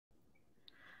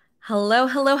Hello,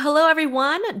 hello, hello,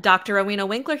 everyone. Dr. Rowena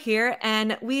Winkler here,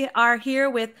 and we are here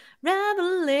with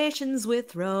Revelations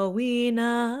with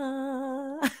Rowena.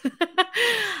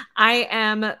 I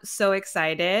am so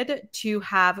excited to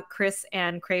have Chris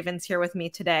Ann Cravens here with me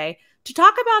today to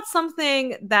talk about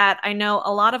something that I know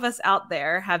a lot of us out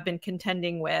there have been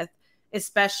contending with,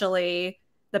 especially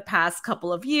the past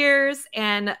couple of years.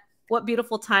 And what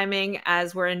beautiful timing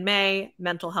as we're in May,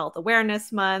 Mental Health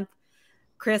Awareness Month.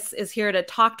 Chris is here to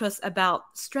talk to us about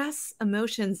stress,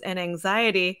 emotions, and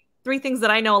anxiety. Three things that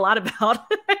I know a lot about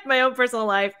in my own personal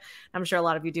life. I'm sure a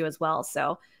lot of you do as well.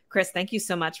 So, Chris, thank you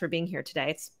so much for being here today.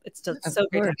 It's just Of so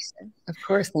great to have course. you. Of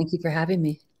course. Thank you for having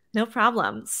me. No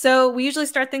problem. So, we usually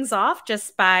start things off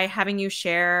just by having you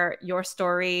share your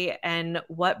story and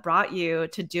what brought you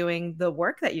to doing the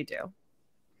work that you do.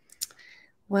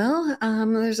 Well,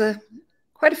 there's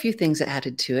quite a few things that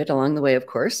added to it along the way, of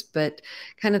course, but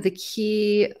kind of the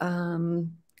key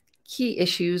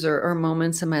issues or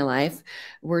moments in my life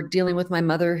were dealing with my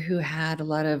mother who had a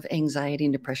lot of anxiety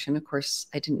and depression. Of course,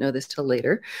 I didn't know this till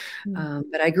later,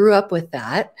 but I grew up with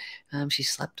that. She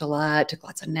slept a lot, took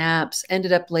lots of naps,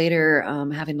 ended up later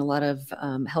having a lot of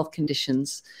health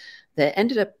conditions that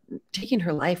ended up taking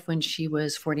her life when she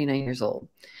was 49 years old.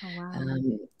 Oh,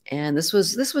 wow. And this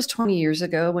was 20 years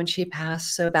ago when she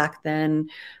passed. So back then,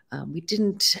 we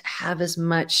didn't have as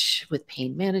much with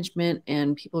pain management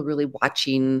and people really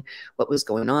watching what was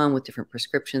going on with different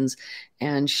prescriptions.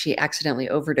 And she accidentally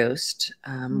overdosed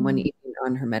one evening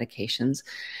on her medications,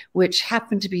 which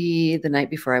happened to be the night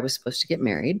before I was supposed to get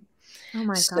married. Oh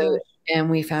my So, gosh. and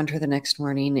we found her the next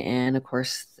morning, and of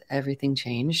course, everything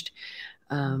changed.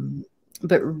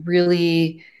 But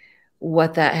really,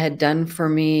 what that had done for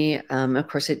me, of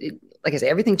course, like I said,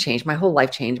 everything changed. My whole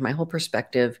life changed, my whole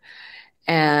perspective.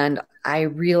 And I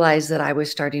realized that I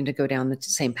was starting to go down the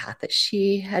same path that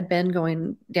she had been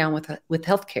going down with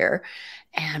healthcare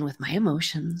and with my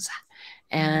emotions.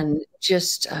 And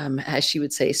just, as she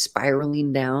would say,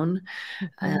 spiraling down,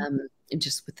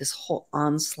 just with this whole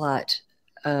onslaught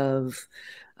of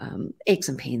aches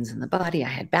and pains in the body. I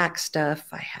had back stuff.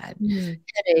 I had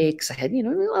headaches. I had,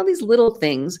 all these little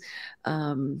things.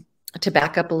 To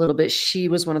back up a little bit, she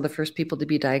was one of the first people to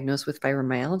be diagnosed with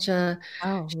fibromyalgia,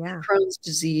 Oh, yeah. Crohn's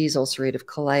disease, ulcerative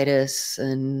colitis,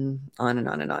 and on and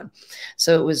on and on.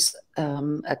 So it was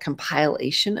a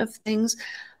compilation of things.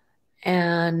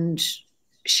 And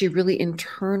she really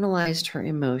internalized her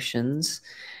emotions.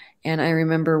 And I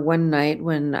remember one night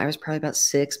when I was probably about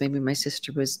 6, maybe my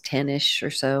sister was 10-ish or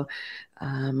so,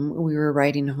 we were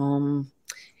riding home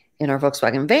in our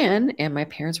Volkswagen van, and my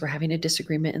parents were having a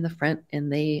disagreement in the front,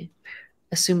 and they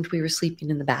assumed we were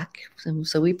sleeping in the back.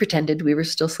 So we pretended we were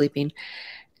still sleeping.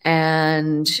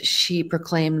 And she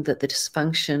proclaimed that the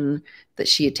dysfunction that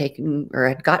she had taken or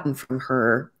had gotten from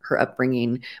her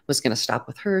upbringing was going to stop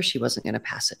with her. She wasn't going to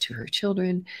pass it to her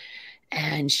children.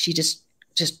 And she just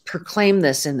proclaimed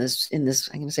this in this I'm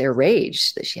going to say a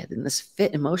rage that she had, in this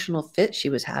emotional fit she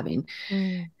was having.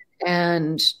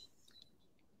 And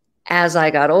as I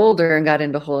got older and got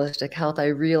into holistic health, I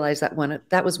realized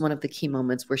that was one of the key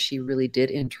moments where she really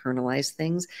did internalize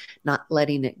things, not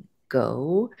letting it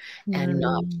go and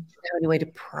not having any way to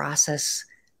process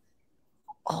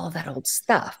all that old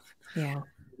stuff. Yeah.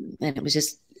 And it was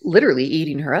just literally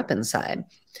eating her up inside.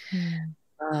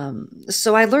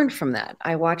 So I learned from that.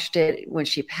 I watched it when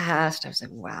she passed. I was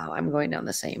like, wow, I'm going down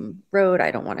the same road.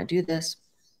 I don't want to do this.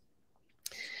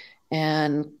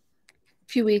 And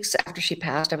a few weeks after she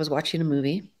passed, I was watching a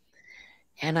movie,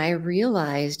 and I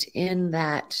realized in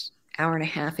that hour and a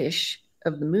half-ish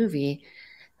of the movie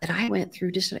that I went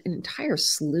through just an entire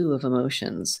slew of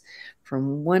emotions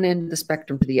from one end of the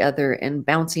spectrum to the other and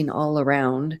bouncing all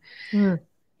around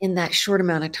in that short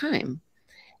amount of time.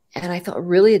 And I felt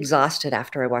really exhausted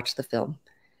after I watched the film.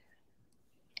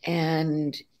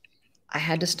 And I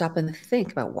had to stop and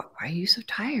think about, why are you so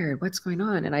tired? What's going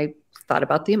on? And I thought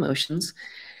about the emotions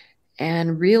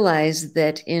and realized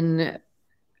that in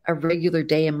a regular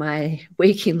day in my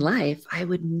waking life, I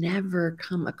would never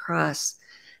come across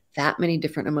that many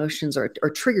different emotions or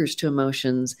triggers to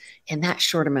emotions in that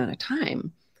short amount of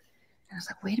time. And I was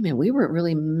like, wait a minute, we weren't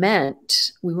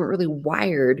really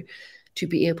wired to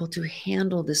be able to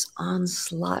handle this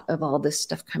onslaught of all this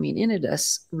stuff coming in at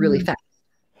us really fast.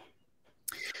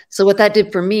 So what that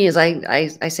did for me is I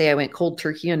say I went cold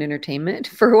turkey on entertainment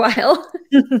for a while.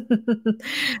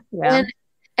 Yeah.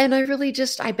 And I really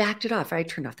I backed it off. I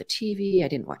turned off the TV. I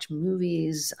didn't watch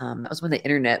movies. That was when the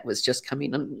internet was just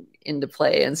coming into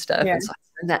play and stuff. Yeah. And so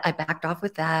I backed off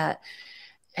with that.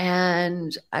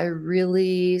 And I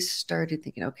really started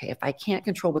thinking, okay, if I can't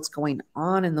control what's going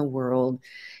on in the world,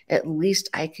 at least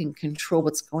I can control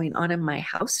what's going on in my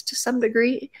house to some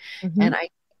degree. And Mhm. I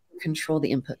can control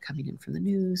the input coming in from the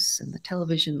news and the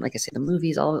television, like I say, the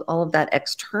movies, all of that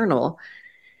external.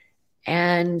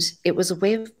 And it was a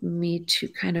way of me to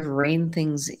kind of rein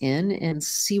things in and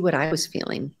see what I was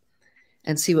feeling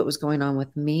and see what was going on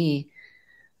with me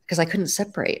because I couldn't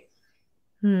separate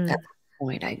at Mm. that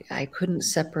point. I couldn't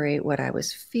separate what I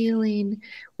was feeling,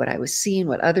 what I was seeing,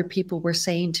 what other people were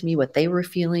saying to me, what they were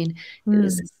feeling. It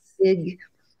was Mm. a big,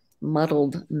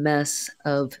 muddled mess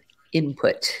of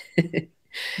input.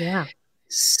 Yeah.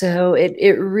 So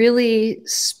it really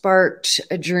sparked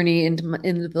a journey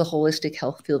into the holistic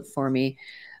health field for me.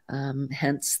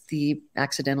 Hence the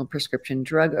accidental prescription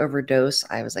drug overdose.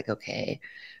 I was like, okay,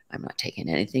 I'm not taking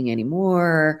anything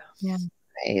anymore. Yeah.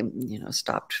 I,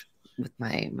 stopped with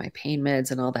my pain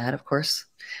meds and all that. Of course,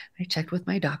 I checked with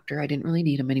my doctor. I didn't really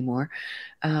need them anymore.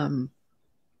 Um,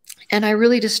 and I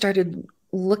really just started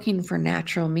looking for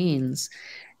natural means.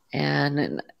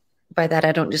 And by that,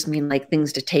 I don't just mean like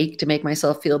things to take to make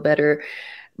myself feel better,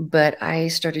 but I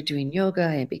started doing yoga.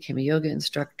 I became a yoga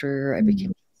instructor. I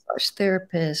became Mm. a massage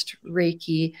therapist,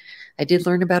 Reiki. I did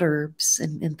learn about herbs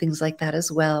and things like that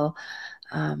as well.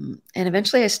 And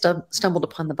eventually I stumbled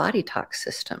upon the body talk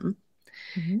system,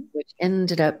 Mhm. which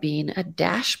ended up being a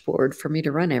dashboard for me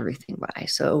to run everything by.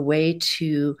 So a way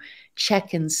to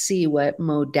check and see what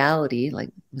modality,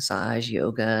 like massage,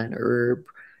 yoga, an herb,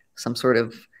 some sort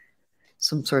of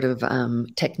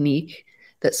technique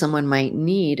that someone might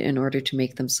need in order to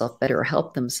make themselves better or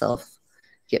help themselves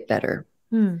get better.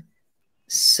 Mm.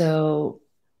 So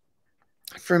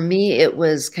for me, it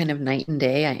was kind of night and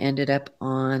day. I ended up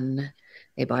on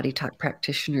a body talk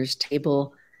practitioner's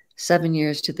table 7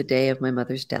 years to the day of my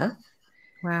mother's death.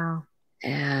 Wow.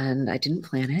 And I didn't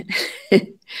plan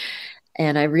it.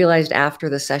 And I realized after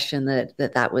the session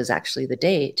that was actually the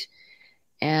date.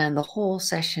 And the whole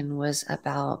session was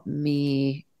about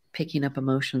me picking up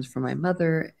emotions from my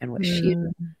mother and what she Mm.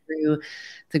 went through,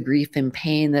 the grief and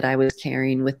pain that I was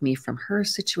carrying with me from her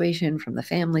situation, from the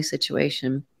family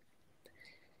situation.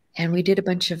 And we did a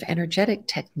bunch of energetic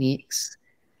techniques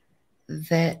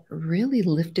that really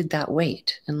lifted that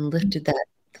weight and lifted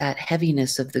that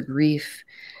heaviness of the grief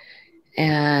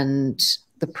and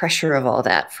the pressure of all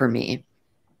that for me.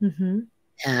 Mhm.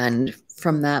 And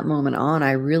from that moment on,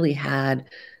 I really had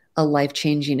a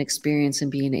life-changing experience in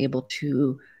being able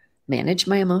to manage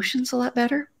my emotions a lot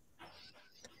better.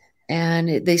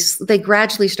 And they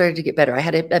gradually started to get better. I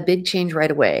had a big change right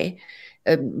away,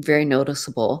 very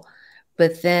noticeable.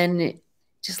 But then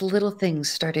just little things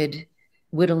started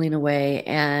whittling away,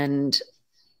 and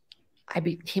I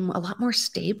became a lot more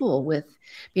stable with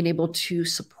being able to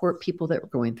support people that were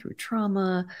going through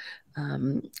trauma.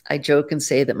 I joke and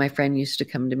say that my friend used to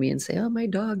come to me and say, "Oh, my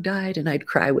dog died," and I'd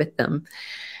cry with them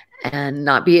and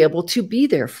not be able to be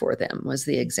there for them was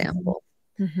the Mhm. example.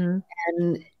 Mhm.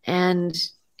 And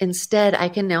instead, I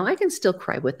can still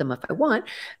cry with them if I want,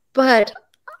 but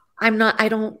I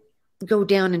don't go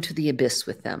down into the abyss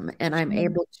with them, and I'm Mm.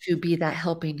 able to be that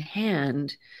helping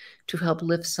hand to help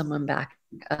lift someone back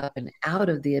up and out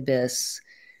of the abyss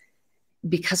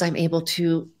because I'm able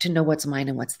to know what's mine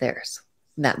and what's theirs.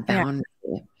 That Yeah. boundary,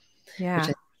 which Yeah.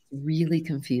 is really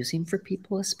confusing for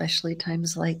people, especially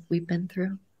times like we've been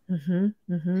through. Mhm.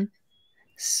 Mhm.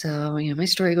 So, my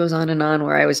story goes on and on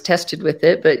where I was tested with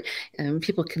it, but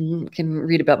people can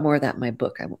read about more of that in my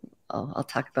book. I'll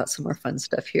talk about some more fun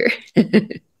stuff here.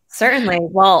 Certainly.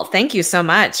 Well, thank you so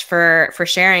much for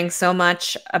sharing so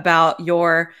much about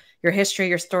your history,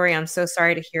 your story. I'm so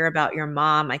sorry to hear about your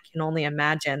mom. I can only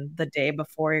imagine the day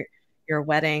before your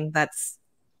wedding. That's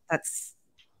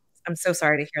I'm so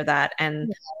sorry to hear that. And,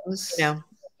 Yeah, it you was know,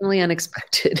 definitely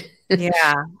unexpected.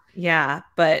 yeah, yeah,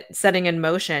 but setting in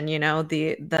motion,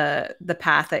 the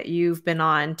path that you've been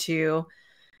on to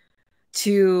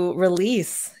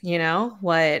release,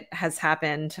 what has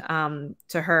happened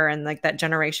to her and like that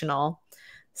generational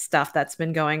stuff that's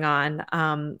been going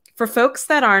on. For folks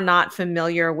that are not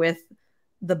familiar with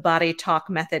the body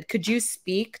talk method, could you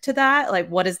speak to that? Like,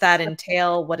 what does that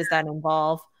entail? What does that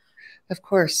involve? Of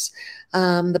course,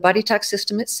 the body talk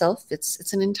system itself,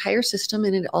 it's an entire system,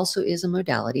 and it also is a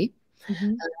modality.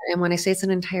 Hmm. And when I say it's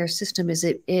an entire system, is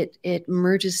it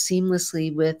merges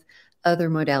seamlessly with other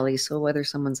modalities. So whether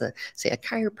someone's say a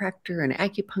chiropractor, an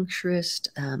acupuncturist,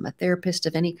 a therapist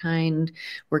of any kind,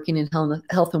 working in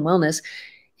health and wellness,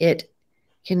 it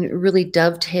can really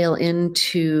dovetail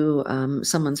into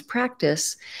someone's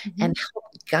practice Hmm. and help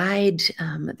guide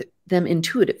them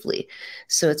intuitively.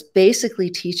 So it's basically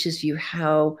teaches you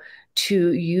how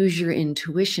to use your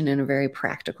intuition in a very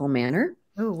practical manner.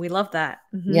 Oh, we love that.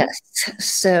 Yes.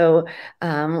 So,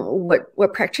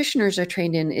 what practitioners are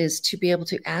trained in is to be able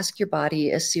to ask your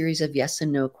body a series of yes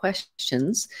and no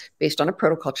questions based on a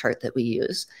protocol chart that we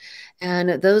use.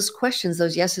 And those questions,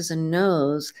 those yeses and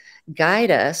nos,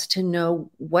 guide us to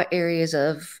know what areas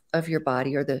of your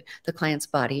body or the client's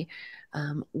body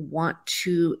want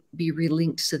to be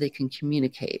relinked so they can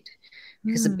communicate.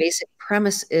 Because the Mm, basic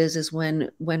premise is when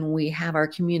we have our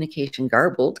communication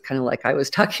garbled, kind of like I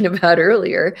was talking about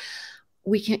earlier,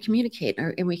 we can't communicate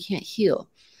and we can't heal.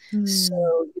 So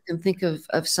mm. you can think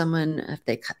of someone, if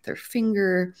they cut their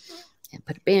finger and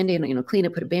put a band-aid, clean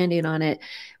it, put a band-aid on it.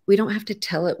 We don't have to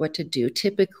tell it what to do.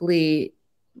 Typically,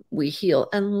 we heal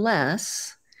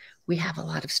unless we have a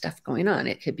lot of stuff going on.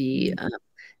 It could be Mm.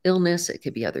 illness, it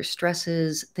could be other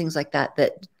stresses, things like that,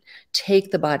 that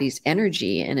take the body's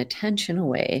energy and attention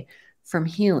away from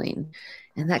healing.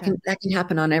 And Gotcha. that can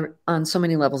happen on so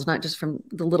many levels, not just from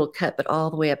the little cut, but all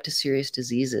the way up to serious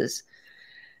diseases.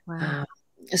 Wow.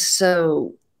 Uh,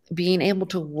 so being able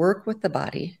to work with the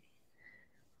body,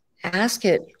 ask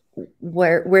it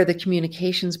where the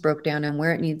communications broke down and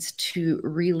where it needs to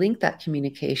relink that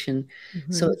communication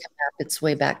so Mhm. it can map its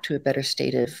way back to a better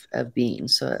state of being,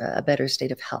 so a better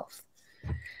state of health.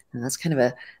 And that's kind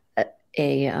of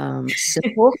a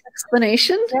simple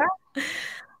explanation. Yeah.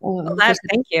 Well, For that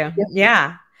thank you.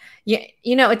 yeah. Yeah.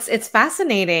 Yeah, it's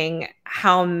fascinating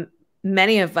how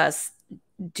many of us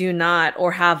do not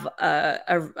or have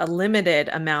a limited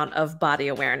amount of body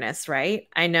awareness, right?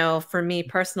 I know for me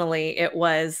personally, it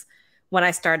was when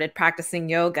I started practicing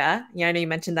yoga. Yeah, I know you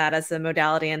mentioned that as a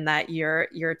modality and that you're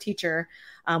a teacher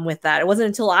with that. It wasn't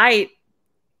until I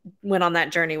went on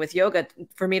that journey with yoga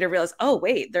for me to realize, oh,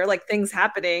 wait, there are like things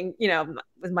happening,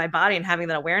 with my body and having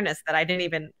that awareness that I didn't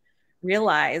even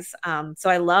realize. So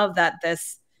I love that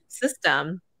this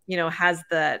system, has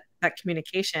that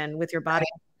communication with your body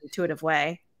in an intuitive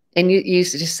way. And you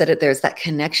just said it there. It's that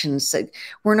connection. So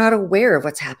we're not aware of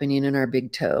what's happening in our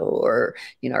big toe or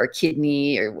our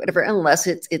kidney or whatever, unless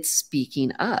it's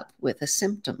speaking up with a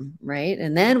symptom, right?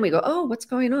 And then we go, oh, what's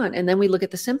going on? And then we look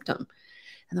at the symptom,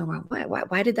 and then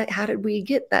why did that? How did we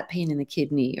get that pain in the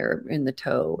kidney or in the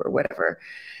toe or whatever?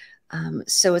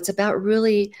 So it's about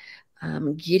really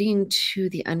getting to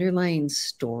the underlying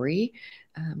story,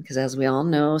 because as we all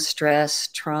know, stress,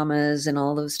 traumas, and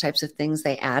all those types of things,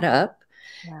 they add up.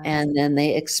 Yes. And then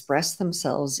they express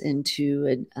themselves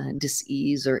into a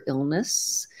disease or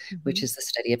illness, which Mhm. is the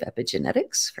study of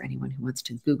epigenetics for anyone who wants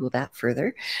to Google that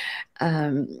further.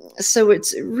 So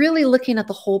it's really looking at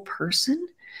the whole person,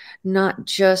 not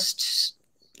just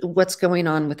what's going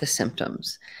on with the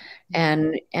symptoms.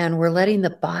 And we're letting the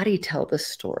body tell the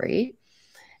story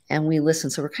and we listen.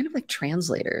 So we're kind of like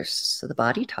translators. So the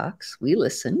body talks, we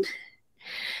listen,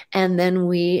 and then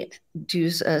we do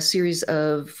a series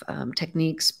of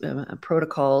techniques,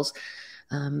 protocols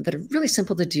that are really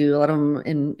simple to do. A lot of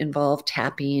them involve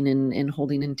tapping and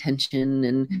holding intention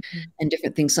Mhm. and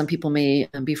different things. Some people may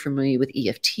be familiar with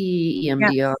EFT, Yeah.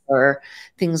 EMDR,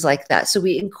 things like that. So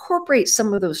we incorporate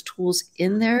some of those tools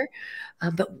in there.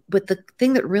 But the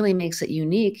thing that really makes it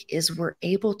unique is we're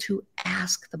able to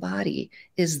ask the body,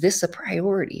 is this a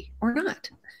priority or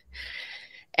not?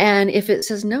 And if it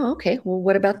says no, okay, well,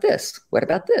 what about this? What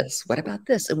about this? What about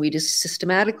this? And we just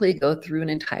systematically go through an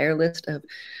entire list of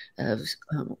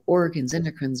organs,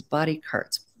 endocrines, body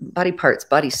parts,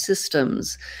 body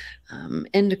systems,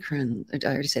 endocrine. I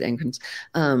already said endocrines,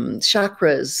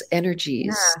 chakras,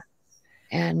 energies,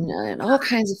 Yeah. and all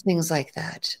kinds of things like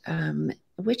that,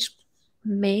 which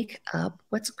make up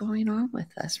what's going on with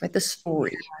us, right? The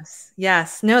story. Yes.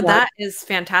 Yes. No, Why? that is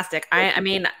fantastic. I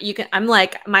mean, I'm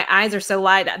like, my eyes are so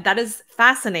wide. That is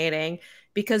fascinating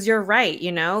because you're right.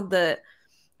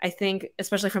 I think,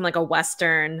 especially from like a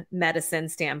Western medicine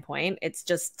standpoint, it's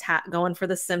just going for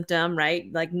the symptom,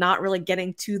 right? Like not really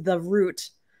getting to the root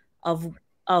of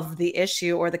the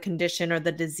issue or the condition or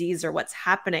the disease or what's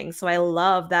happening. So I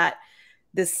love that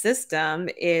this system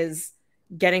is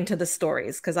getting to the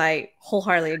stories because I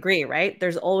wholeheartedly agree, right?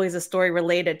 There's always a story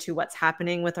related to what's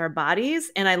happening with our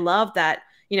bodies. And I love that,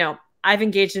 I've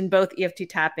engaged in both EFT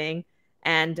tapping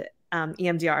and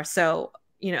EMDR. So,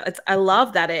 I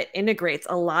love that it integrates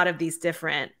a lot of these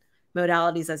different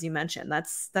modalities, as you mentioned.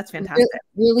 That's fantastic.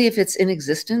 Really, if it's in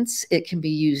existence, it can be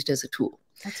used as a tool.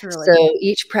 That's really So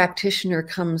each practitioner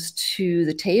comes to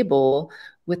the table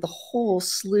with a whole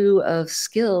slew of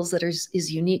skills that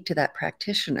is unique to that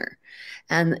practitioner.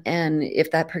 And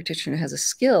if that practitioner has a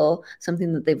skill,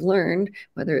 something that they've learned,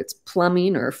 whether it's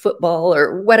plumbing or football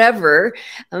or whatever,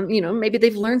 maybe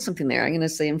they've learned something there. I'm going to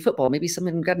say in football, maybe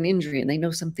someone got an injury and they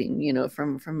know something,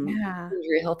 from Yeah.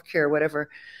 injury healthcare or whatever.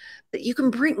 But you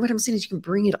can bring, what I'm saying is you can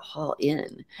bring it all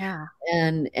in Yeah.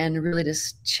 and really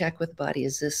just check with the body.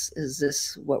 Is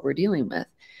this what we're dealing with?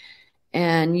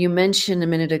 And you mentioned a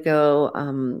minute ago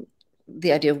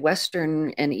the idea of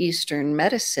Western and Eastern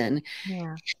medicine.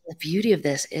 Yeah. The beauty of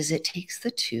this is it takes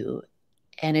the two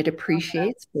and it Love that.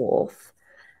 appreciates both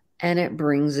and it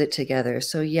brings it together.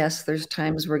 So yes, there's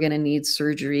times we're going to need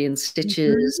surgery and Mhm.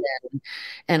 stitches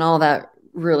and all that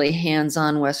really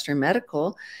hands-on Western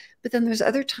medical. But then there's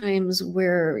other times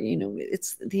where,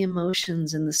 it's the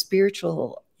emotions and the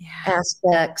spiritual Yeah.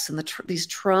 aspects and these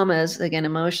traumas, again,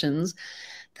 emotions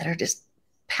that are just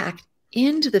packed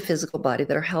into the physical body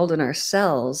that are held in our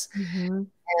cells. Mhm.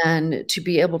 And to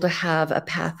be able to have a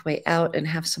pathway out and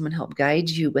have someone help guide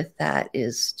you with that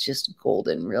is just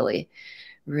golden, really,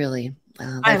 really I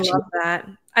life changing. love that.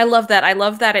 I love that. I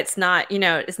love that it's not,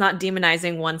 it's not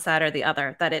demonizing one side or the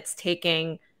other, that it's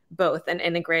taking both and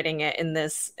integrating it in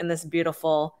this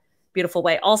beautiful beautiful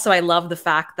way. Also, I love the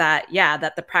fact that yeah,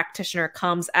 that the practitioner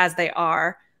comes as they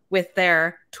are with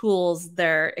their tools,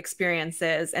 their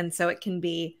experiences, and so it can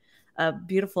be a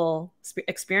beautiful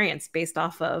experience based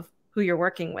off of who you're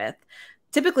working with.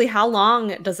 Typically, how long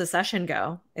does a session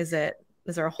go? Is there a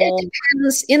It whole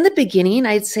depends. In the beginning,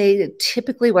 I'd say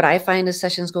typically what I find is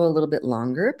sessions go a little bit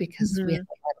longer because we have Mhm.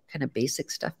 a lot of kind of basic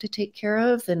stuff to take care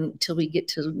of until we get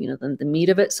to, the meat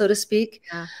of it, so to speak.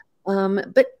 Yeah.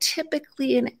 But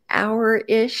typically an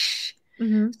hour-ish,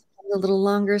 Mhm. a little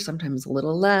longer, sometimes a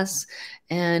little less.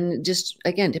 And just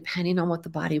again, depending on what the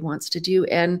body wants to do.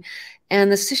 And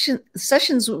the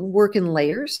sessions work in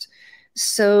layers.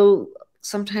 So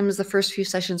sometimes the first few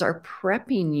sessions are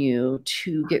prepping you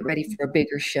to get ready for a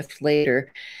bigger shift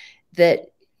later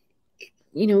that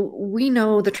we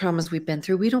know the traumas we've been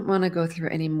through. We don't want to go through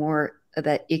any more of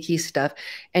that icky stuff.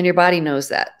 And your body knows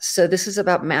that. So this is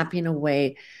about mapping a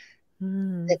way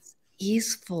Mm. that's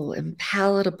easeful and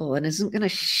palatable and isn't going to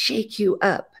shake you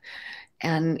up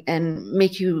and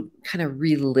make you kind of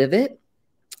relive it.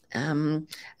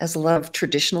 As a lot of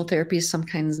traditional therapies, some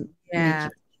kinds make Yeah.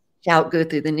 you shout, go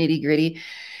through the nitty gritty.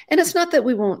 And it's not that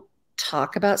we won't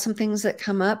talk about some things that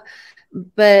come up,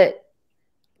 but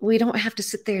we don't have to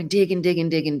sit there and dig and dig and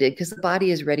dig and dig because the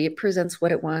body is ready. It presents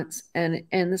what it wants, and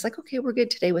it's like, okay, we're good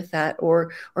today with that,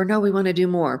 or no, we want to do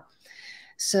more.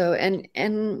 So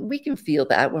and we can feel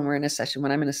that when we're in a session.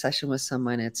 When I'm in a session with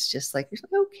someone, it's just like,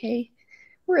 okay,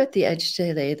 we're at the edge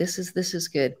today. This is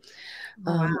good.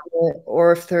 Oh, wow.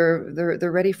 Or if they're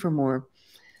ready for more.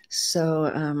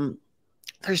 So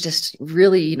there's just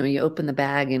really, you open the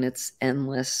bag and it's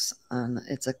endless.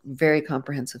 It's a very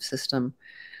comprehensive system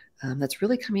that's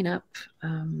really coming up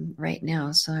right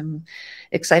now. So I'm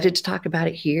excited to talk about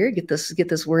it here. Get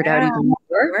this word out Yeah. even more.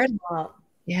 Word up.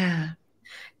 Yeah.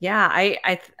 Yeah, I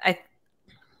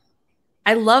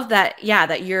love that, yeah,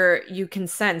 that you can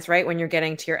sense, right, when you're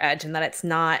getting to your edge and that it's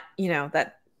not,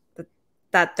 that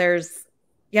that there's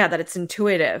yeah, that it's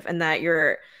intuitive and that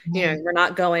you're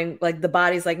not going like the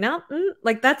body's like, "No,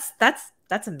 like that's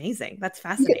amazing. That's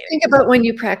fascinating." Think about when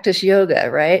you practice yoga,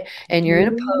 right? And you're in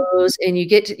a Mhm. pose and you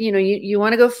get to, you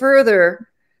want to go further,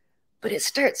 but it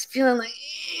starts feeling like,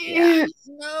 Yeah.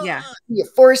 no, Yeah. you're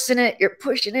forcing it, you're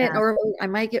pushing it, Yeah. or I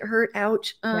might get hurt.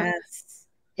 Ouch. Yes.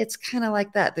 It's kind of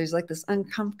like that. There's like this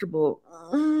uncomfortable,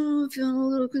 feeling a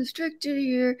little constricted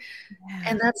here.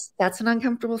 And Yeah. that's an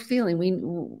uncomfortable feeling.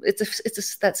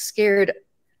 That scared,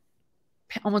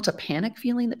 almost a panic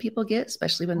feeling that people get,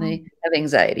 especially when Oh, they have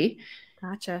anxiety.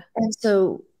 gotcha. And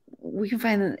so we can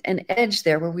find an edge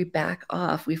there where we back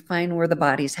off. We find where the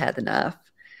body's had enough.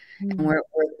 And Mm.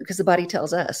 because the body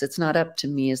tells us it's not up to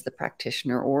me as the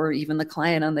practitioner or even the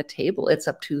client on the table. It's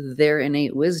up to their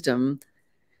innate wisdom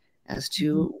as Mhm.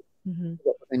 to Mhm.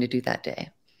 what we're going to do that day.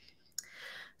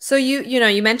 So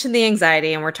you mentioned the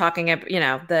anxiety and we're talking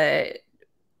about,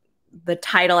 the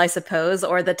title, I suppose,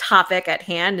 or the topic at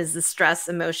hand is the stress,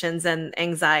 emotions, and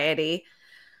anxiety.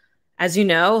 As you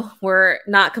know, we're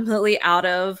not completely out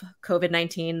of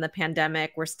COVID-19, the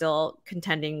pandemic. We're still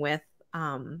contending with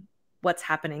what's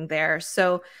happening there.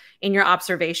 So, in your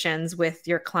observations with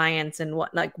your clients and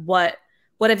what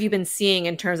have you been seeing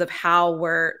in terms of how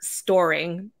we're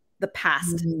storing the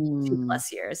past two Mm.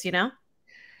 plus years? You know,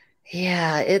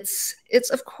 Yeah, it's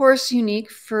of course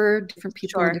unique for different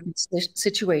people in sure. different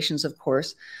situations, of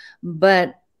course,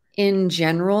 but in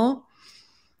general,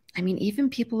 I mean, even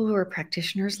people who are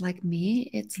practitioners like me,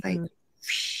 it's like,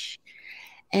 Mhm.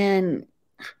 and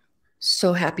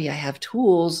so happy I have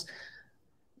tools.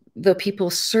 The people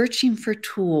searching for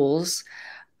tools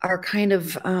are kind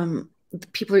of,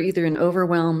 people are either in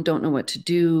overwhelm, don't know what to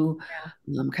do,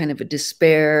 kind of a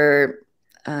despair,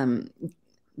 um,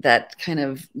 that kind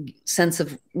of sense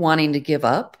of wanting to give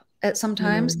up at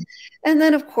sometimes. Mm. And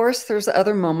then of course there's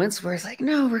other moments where it's like,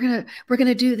 no, we're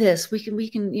gonna do this. We can,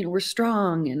 we're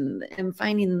strong, and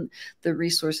finding the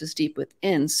resources deep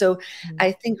within. So Mhm.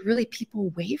 I think really people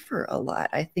waver a lot,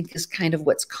 I think, is kind of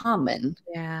what's common.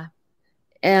 Yeah.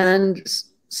 And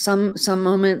some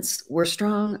moments were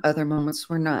strong, other moments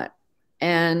were not.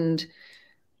 And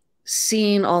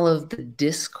seeing all of the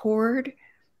discord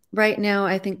right now,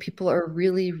 I think people are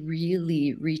really,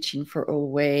 really reaching for a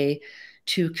way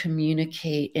to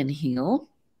communicate and heal,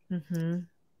 Hmm.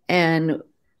 and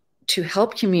to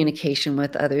help communication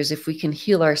with others. If we can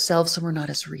heal ourselves so we're not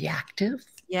as reactive,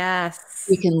 we Yes.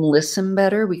 can listen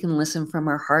better, we can listen from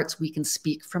our hearts, we can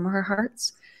speak from our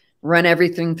hearts, run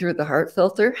everything through the heart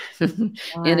filter in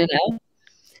Right. and out.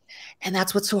 And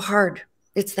that's what's so hard.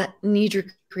 It's that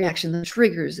knee-jerk reaction that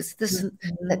triggers. It's this and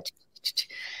Mhm. that,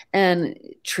 and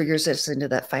triggers us into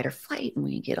that fight or flight, and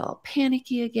we get all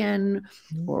panicky again,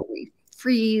 Mhm. or we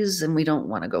freeze and we don't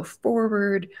want to go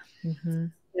forward.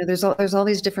 Mhm. There's all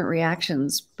these different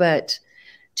reactions, but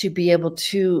to be able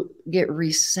to get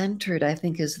recentered, I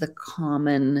think, is the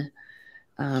common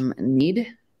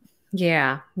need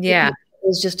Yeah. for Yeah. people,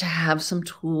 is just to have some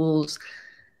tools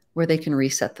where they can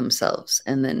reset themselves,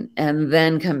 and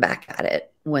then come back at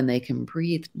it when they can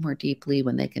breathe more deeply,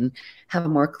 when they can have a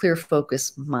more clear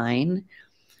focused mind,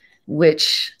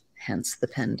 which hence the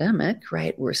pandemic,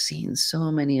 right? We're seeing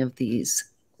so many of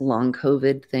these long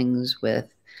COVID things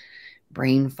with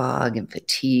brain fog and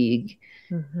fatigue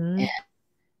and Hmm.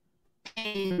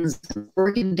 pains and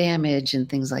organ damage and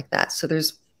things like that. So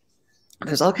there's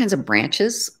all kinds of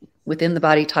branches within the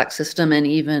body talk system, and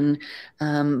even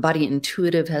body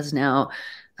intuitive has now,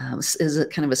 is a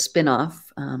kind of a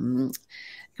spin-off,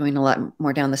 going a lot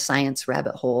more down the science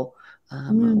rabbit hole, with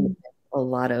Mm. a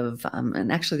lot of,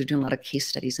 and actually they're doing a lot of case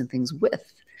studies and things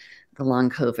with the long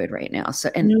COVID right now. So,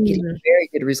 and getting Mm. very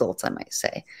good results, I might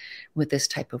say, with this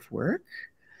type of work,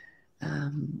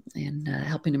 and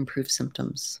helping improve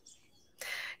symptoms.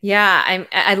 Yeah,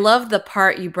 I love the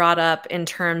part you brought up in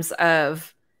terms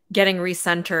of getting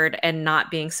recentered and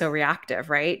not being so reactive,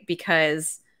 right?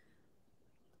 Because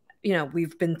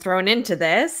we've been thrown into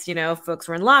this, folks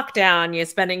were in lockdown,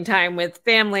 spending time with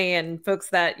family and folks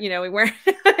that, we weren't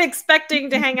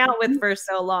expecting to hang out with for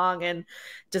so long, and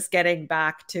just getting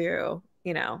back to,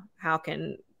 how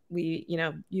can we,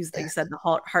 use, like you said, the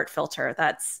heart filter.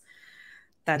 That's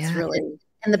Yeah, really,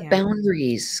 and the yeah.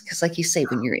 boundaries, because like you say,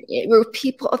 when we're with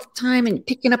people all the time and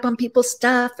picking up on people's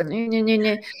stuff, and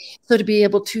so to be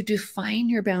able to define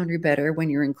your boundary better when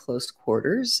you're in close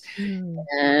quarters,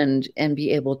 Mm. and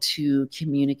be able to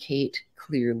communicate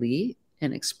clearly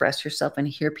and express yourself and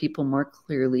hear people more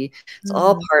clearly. It's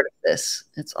all Mm. part of this.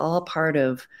 It's all part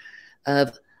of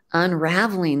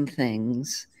unraveling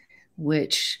things,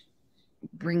 which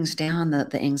brings down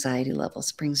the anxiety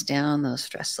levels, brings down those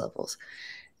stress levels.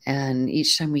 And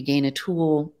each time we gain a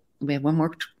tool, we have one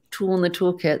more tool in the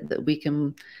toolkit that we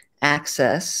can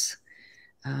access,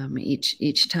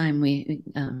 each time we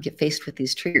get faced with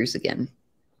these triggers again.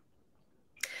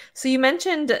 So you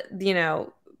mentioned,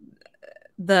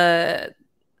 the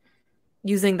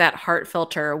using that heart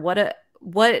filter. What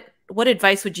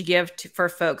advice would you give for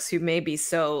folks who may be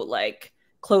so like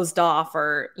closed off,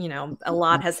 or a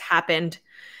lot has happened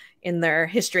in their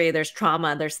history, there's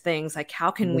trauma, there's things like,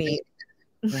 how can we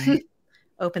Right, right.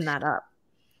 open that up?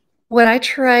 What I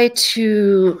try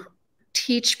to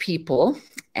teach people,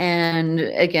 and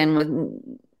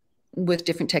again, with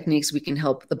different techniques, we can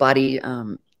help the body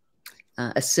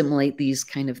assimilate these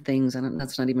kind of things. I don't,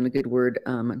 that's not even a good word.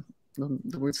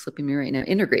 The word's slipping me right now.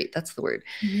 Integrate, that's the word.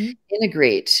 Mhm.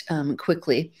 Integrate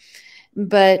quickly.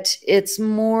 But it's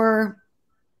more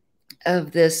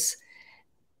of this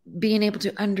being able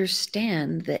to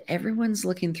understand that everyone's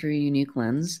looking through a unique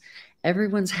lens.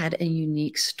 Everyone's had a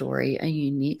unique story, a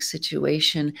unique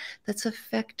situation that's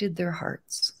affected their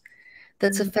hearts,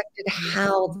 that's Mhm. affected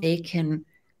how they can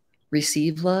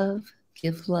receive love,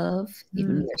 give love,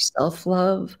 even Mm. their self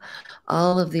love,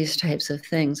 all of these types of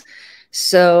things.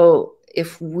 So,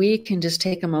 if we can just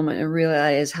take a moment and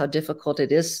realize how difficult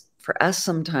it is for us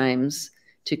sometimes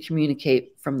to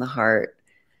communicate from the heart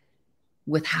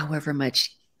with however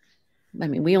much, I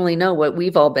mean, we only know what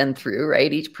we've all been through,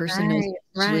 right? Each person knows Right.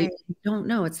 So you Right. don't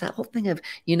know. It's that whole thing of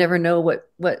you never know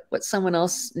what someone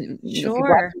else, if you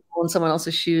walk Sure. in someone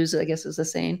else's shoes, I guess is the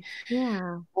saying.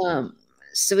 Yeah. Um,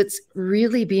 so it's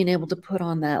really being able to put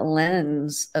on that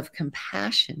lens of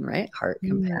compassion, right? Heart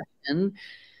Mm, compassion,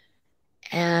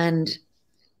 and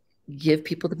give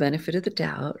people the benefit of the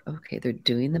doubt. Okay, they're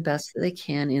doing the best that they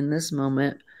can in this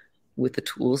moment with the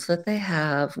tools that they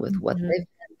have, with what mhm, they've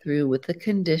been through, with the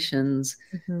conditions.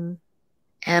 mhm,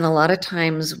 And a lot of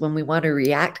times when we want to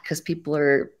react because people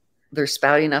are they're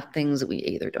spouting off things that we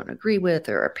either don't agree with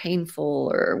or are painful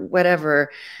or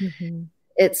whatever, mhm.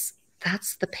 it's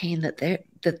that's the pain that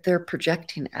they're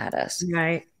projecting at us.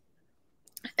 Right.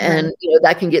 Right. And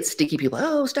that can get sticky. People,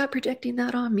 oh, stop projecting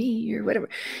that on me or whatever.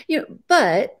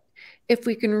 But if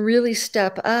we can really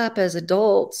step up as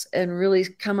adults and really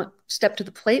step to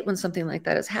the plate when something like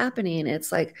that is happening,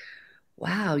 it's like,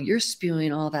 wow, you're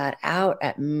spewing all that out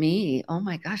at me. Oh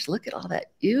my gosh, look at all that.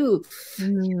 You a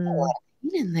Mm. lot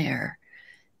of pain in there.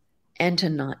 And to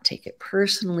not take it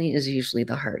personally is usually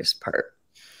the hardest part.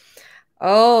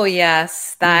 Oh,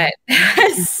 yes. That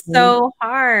is Mhm. so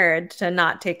hard to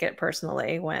not take it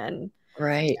personally when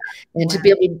Right. And to when be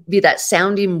able to be that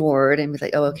sounding board and be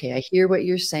like, oh, okay, I hear what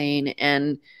you're saying.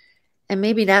 And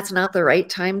maybe that's not the right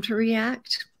time to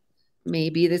react.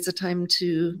 Maybe it's a time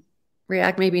to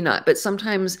react, maybe not. But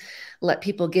sometimes let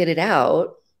people get it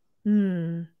out,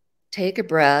 Mm, take a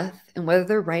breath, and whether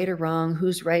they're right,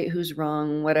 who's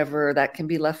wrong, whatever, that can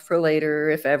be left for later,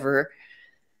 if ever.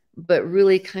 But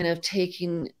really kind of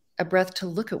taking a breath to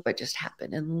look at what just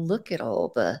happened and look at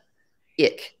all the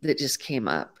ick that just came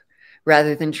up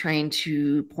rather than trying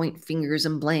to point fingers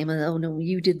and blame. Oh, no,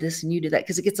 you did this and you did that.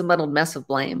 Because it gets a muddled mess of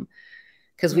blame.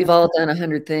 Because yeah. we've all done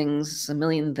 100 things, a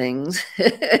million things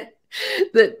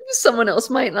that someone else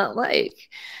might not like.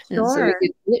 And so we Sure.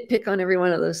 can nitpick on every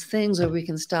one of those things, or we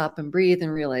can stop and breathe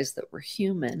and realize that we're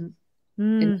human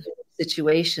in Mm,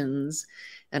 situations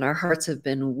and our hearts have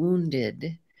been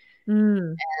wounded.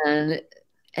 mm,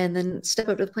 And then step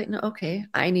up to the plate. No, okay,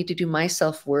 I need to do my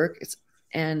self work.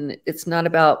 It's not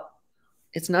about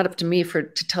it's not up to me to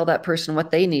tell that person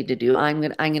what they need to do. I'm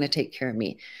gonna take care of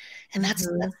me. And mhm. that's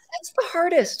the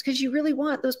hardest because you really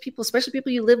want those people, especially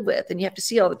people you live with and you have to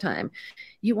see all the time.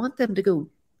 You want them to go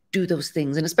do those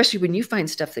things. And especially when you find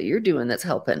stuff that you're doing that's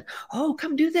helping. Oh,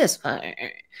 come do this.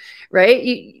 Right?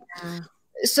 Yeah.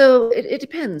 So it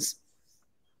depends.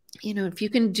 If you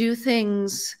can do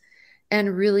things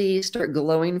and really start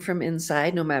glowing from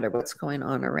inside, no matter what's going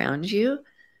on around you,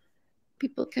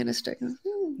 people kind of start going,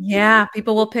 Yeah,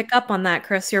 people will pick up on that,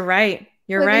 Chris. You're right.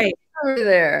 You're there's right. power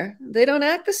there. They don't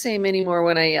act the same anymore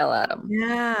when I yell at them.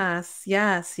 Yes,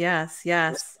 yes, yes,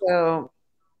 yes. So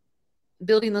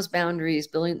building those boundaries,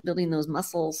 building those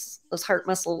muscles, those heart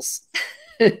muscles.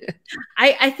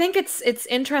 I think it's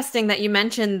interesting that you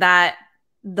mentioned that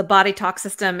the body talk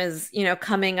system is,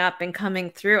 coming up and coming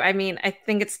through. I mean, I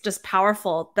think it's just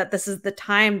powerful that this is the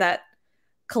time that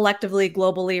collectively,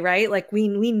 globally, right? Like we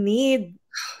need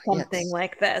something Yes.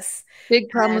 like this. Big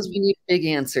problems, And we need big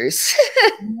answers.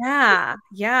 yeah,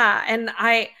 yeah. And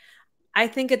I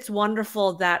think it's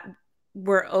wonderful that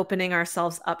we're opening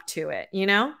ourselves up to it,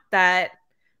 that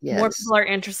more Yes. people are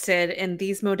interested in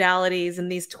these modalities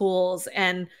and these tools.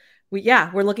 And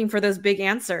we're looking for those big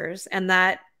answers, and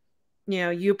that,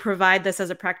 you provide this as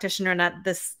a practitioner, and that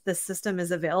this system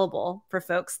is available for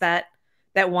folks that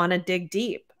want to dig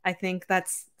deep. I think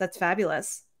that's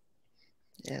fabulous.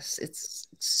 Yes, it's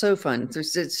so fun.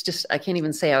 It's just I can't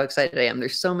even say how excited I am.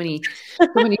 There's so many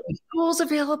tools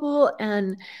available,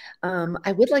 and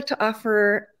I would like to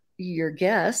offer your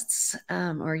guests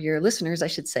or your listeners, I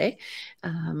should say,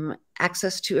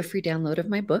 access to a free download of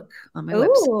my book on my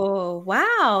website. Oh,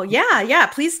 wow. Yeah, yeah.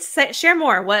 Please share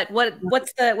more.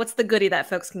 What's the goodie that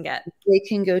folks can get? They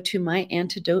can go to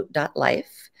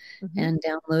myantidote.life Mhm. and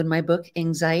download my book,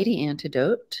 Anxiety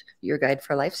Antidote: Your Guide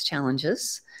for Life's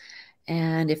Challenges.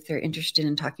 And if they're interested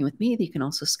in talking with me, you can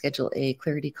also schedule a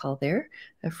clarity call there,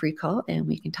 a free call, and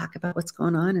we can talk about what's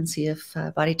going on and see if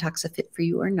Body Talk's a fit for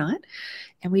you or not.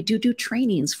 And we do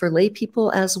trainings for lay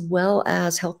people as well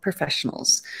as health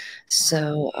professionals.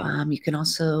 So you can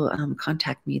also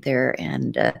contact me there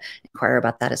and inquire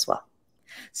about that as well.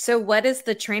 So what is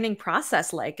the training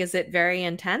process like? Is it very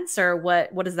intense, or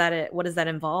what does that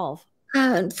involve?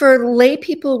 For lay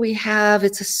people,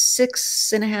 it's a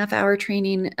 6.5 hour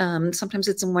training. Sometimes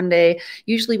it's in one day.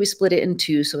 Usually we split it in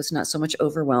two, so it's not so much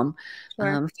overwhelm.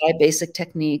 Sure. 5 basic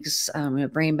techniques: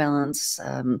 brain balance,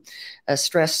 a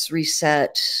stress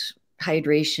reset,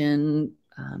 hydration,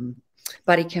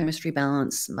 body chemistry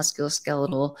balance,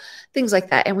 musculoskeletal, things like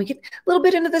that. And we get a little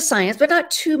bit into the science, but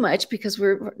not too much because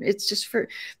it's just for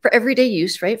everyday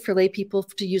use, right? For lay people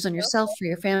to use on yourself, for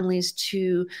your families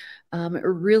to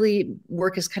really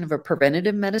work as kind of a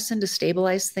preventative medicine to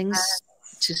stabilize things,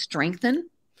 to strengthen.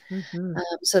 Mm-hmm.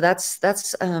 So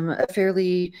that's a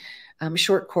fairly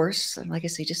short course, like I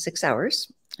say, just 6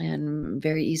 hours, and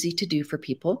very easy to do for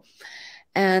people.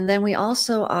 And then we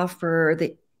also offer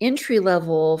the entry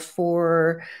level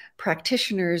for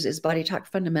practitioners is Body Talk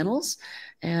Fundamentals.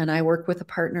 And I work with a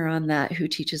partner on that who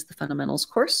teaches the fundamentals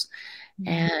course.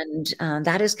 And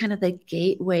that is kind of the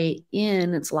gateway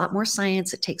in. It's a lot more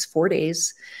science. It takes 4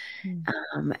 days.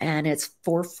 And it's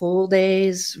 4 full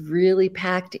days, really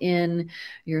packed in.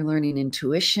 You're learning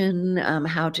intuition,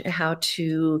 how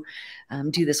to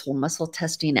do this whole muscle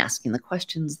testing, asking the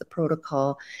questions, the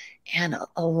protocol, and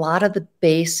a lot of the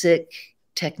basic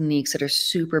techniques that are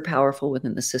super powerful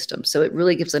within the system. So it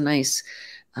really gives a nice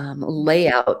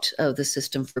layout of the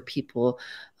system for people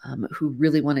who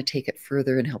really want to take it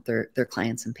further and help their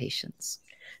clients and patients.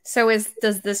 So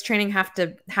does this training have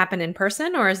to happen in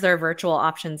person, or is there virtual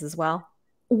options as well?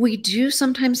 We do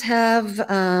sometimes have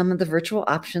the virtual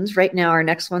options. Right now, our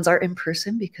next ones are in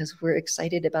person because we're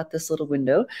excited about this little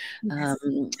window. Yes.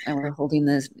 And we're holding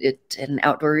it at an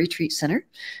outdoor retreat center.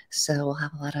 So we'll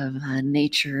have a lot of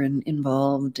nature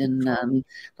involved, and a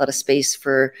lot of space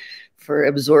for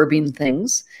absorbing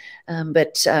things.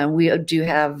 But we do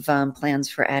have plans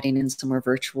for adding in some more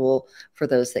virtual for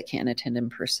those that can't attend in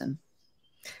person.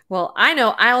 Well, I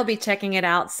know I'll be checking it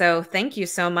out. So thank you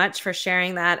so much for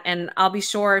sharing that. And I'll be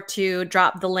sure to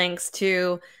drop the links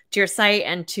to your site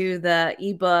and to the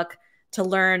ebook to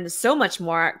learn so much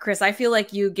more. Chris, I feel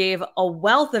like you gave a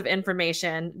wealth of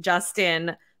information just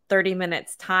in 30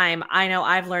 minutes time. I know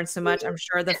I've learned so much. I'm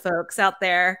sure the folks out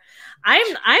there.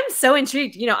 I'm so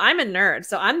intrigued. You know, I'm a nerd,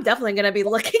 so I'm definitely going to be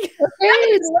looking, Okay.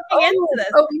 looking into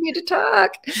this. Oh, we need to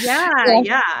talk.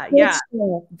 Yeah.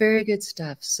 Very good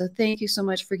stuff. So thank you so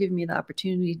much for giving me the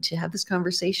opportunity to have this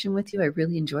conversation with you. I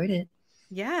really enjoyed it.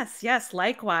 Yes,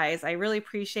 likewise. I really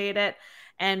appreciate it.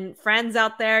 And friends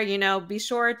out there, you know, be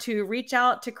sure to reach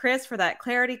out to Chris for that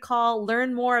clarity call,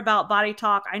 learn more about Body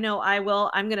Talk. I know I will.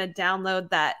 I'm going to download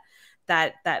that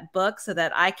book so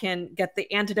that I can get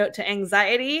the antidote to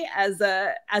anxiety as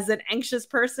an anxious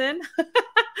person.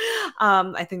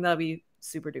 I think that'll be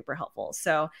super duper helpful.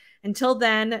 So until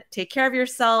then, take care of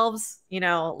yourselves, you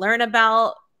know, learn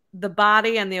about the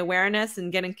body and the awareness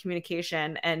and get in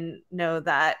communication, and know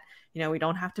that, you know, we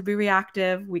don't have to be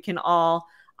reactive. We can all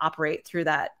operate through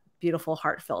that beautiful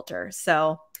heart filter.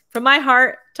 So from my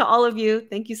heart to all of you,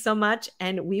 thank you so much.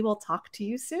 And we will talk to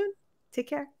you soon. Take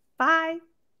care. Bye.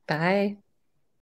 Bye.